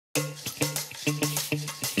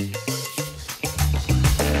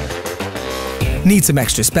Need some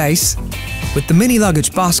extra space? With the MINI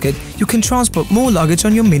Luggage Basket, you can transport more luggage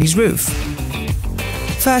on your Mini's roof.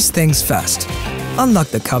 First things first, unlock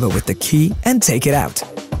the cover with the key and take it out.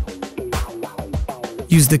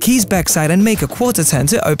 Use the key's backside and make a quarter turn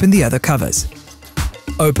to open the other covers.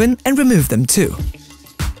 Open and remove them too.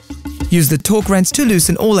 Use the torque wrench to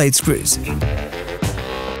loosen all 8 screws.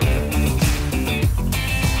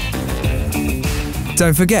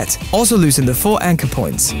 Don't forget, also loosen the 4 anchor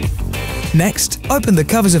points. Next, open the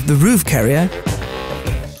covers of the roof carrier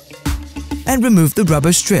and remove the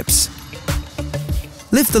rubber strips.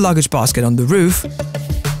 Lift the luggage basket on the roof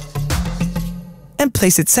and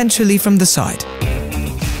place it centrally from the side.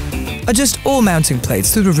 Adjust all mounting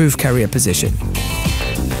plates to the roof carrier position.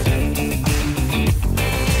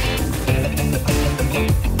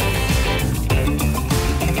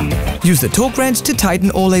 Use the torque wrench to tighten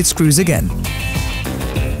all 8 screws again.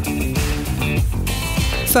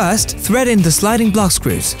 First, thread in the sliding block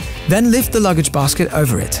screws, then lift the luggage basket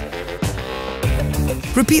over it.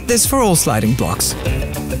 Repeat this for all sliding blocks.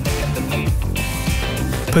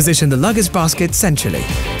 Position the luggage basket centrally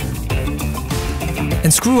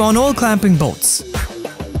and screw on all clamping bolts.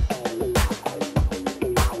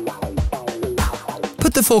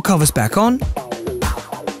 Put the 4 covers back on,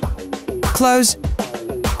 close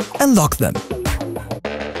and lock them.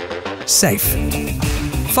 Safe.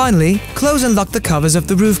 Finally, close and lock the covers of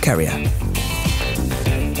the roof carrier.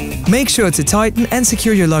 Make sure to tighten and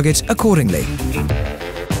secure your luggage accordingly.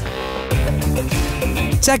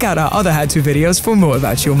 Check out our other how-to videos for more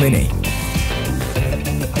about your Mini.